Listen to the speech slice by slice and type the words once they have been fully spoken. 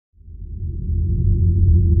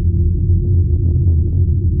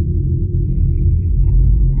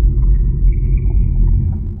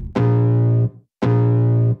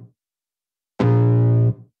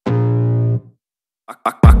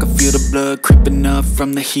blood creeping up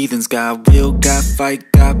from the heathens. Got will, got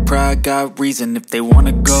fight, got pride, got reason. If they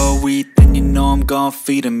wanna go eat, then you know I'm gon'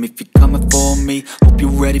 feed them. If you're coming for me, hope you're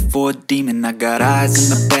ready for a demon. I got eyes in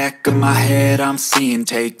the back of my head, I'm seeing.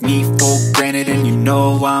 Take me for granted and you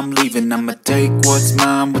know I'm leaving. I'ma take what's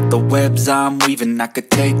mine with the webs I'm weaving. I could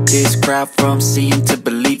take this crowd from seeing to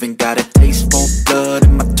believing. Got a taste for blood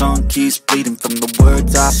and my tongue keeps bleeding from the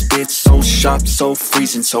words I spit. So sharp, so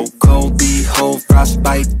freezing, so cold. Behold,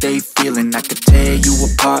 frostbite they feeling. I could tear you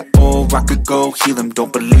apart or I could go heal them.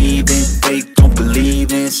 Don't believe in fate, don't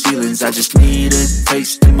believe in ceilings. I just need a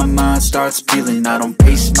taste and my mind starts peeling. I don't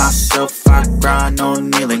pace myself, I grind on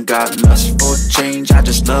kneeling. Got lust for change, I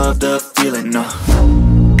just love the feeling.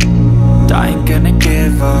 I ain't gonna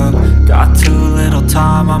give up. Got too little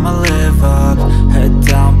time, I'ma live up. Head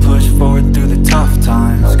down, push forward through the tough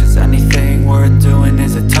times. Cause anything worth doing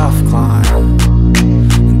is a tough climb.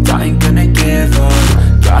 And I ain't gonna give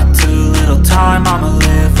up. Got too little time, I'ma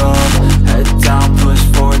live up. Head down, push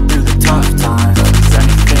forward through the tough times. Cause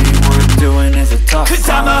anything worth doing is a tough climb. Cause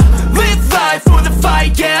I'ma live life for the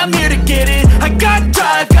fight, yeah, I'm here to get it. I got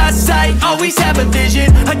drive, got sight, always have a vision.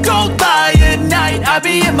 I don't lie at night, I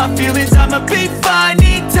be in my feelings. I'ma be fine,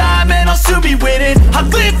 need time and I'll soon be winning. I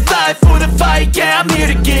live life for the fight, yeah, I'm here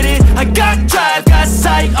to get it. I got drive, got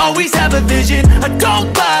sight, always have a vision. I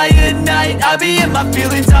don't lie at night, I be in my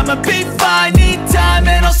feelings. I'ma be fine, need time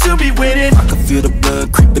and I'll soon be winning. I can feel the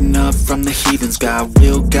blood creeping up from the heathens. Got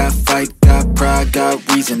will, got fight, got pride, got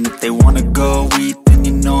reason. If they wanna go eat, then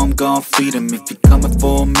you know I'm gon' feed them. If you're coming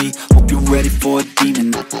for me, hope you're ready for a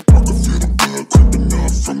demon. I can feel the blood creeping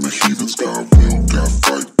up from the heathens. Got will, got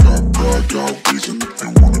fight, got pride, got reason. If they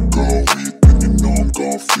wanna go eat, then you know I'm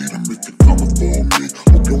gon' feed them. If you're coming for me,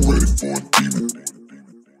 hope you're ready for a demon.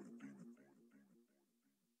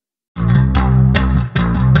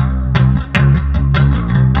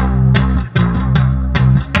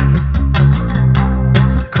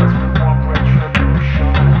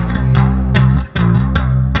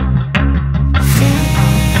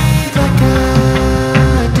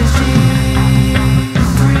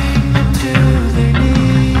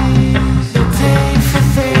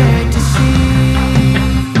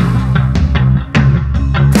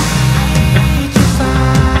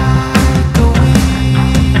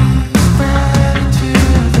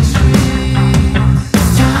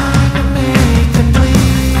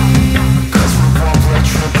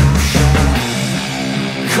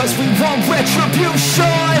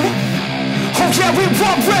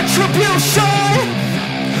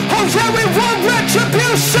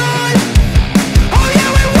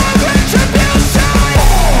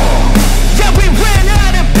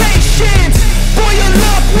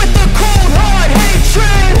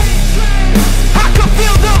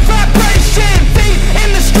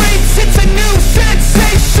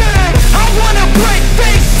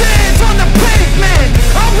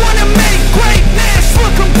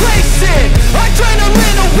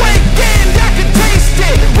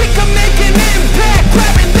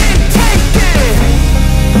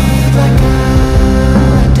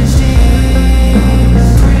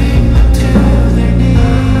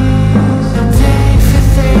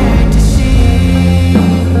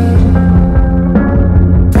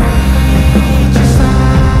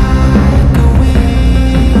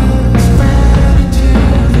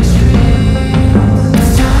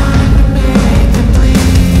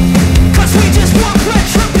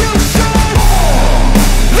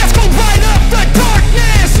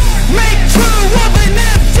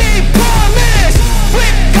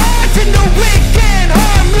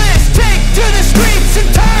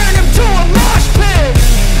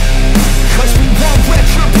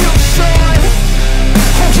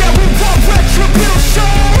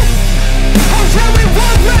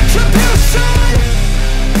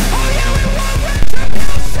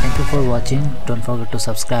 Don't forget to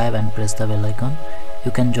subscribe and press the bell icon.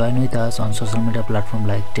 You can join with us on social media platforms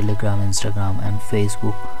like Telegram, Instagram and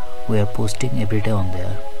Facebook. We are posting every day on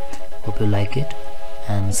there. Hope you like it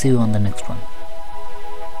and see you on the next one.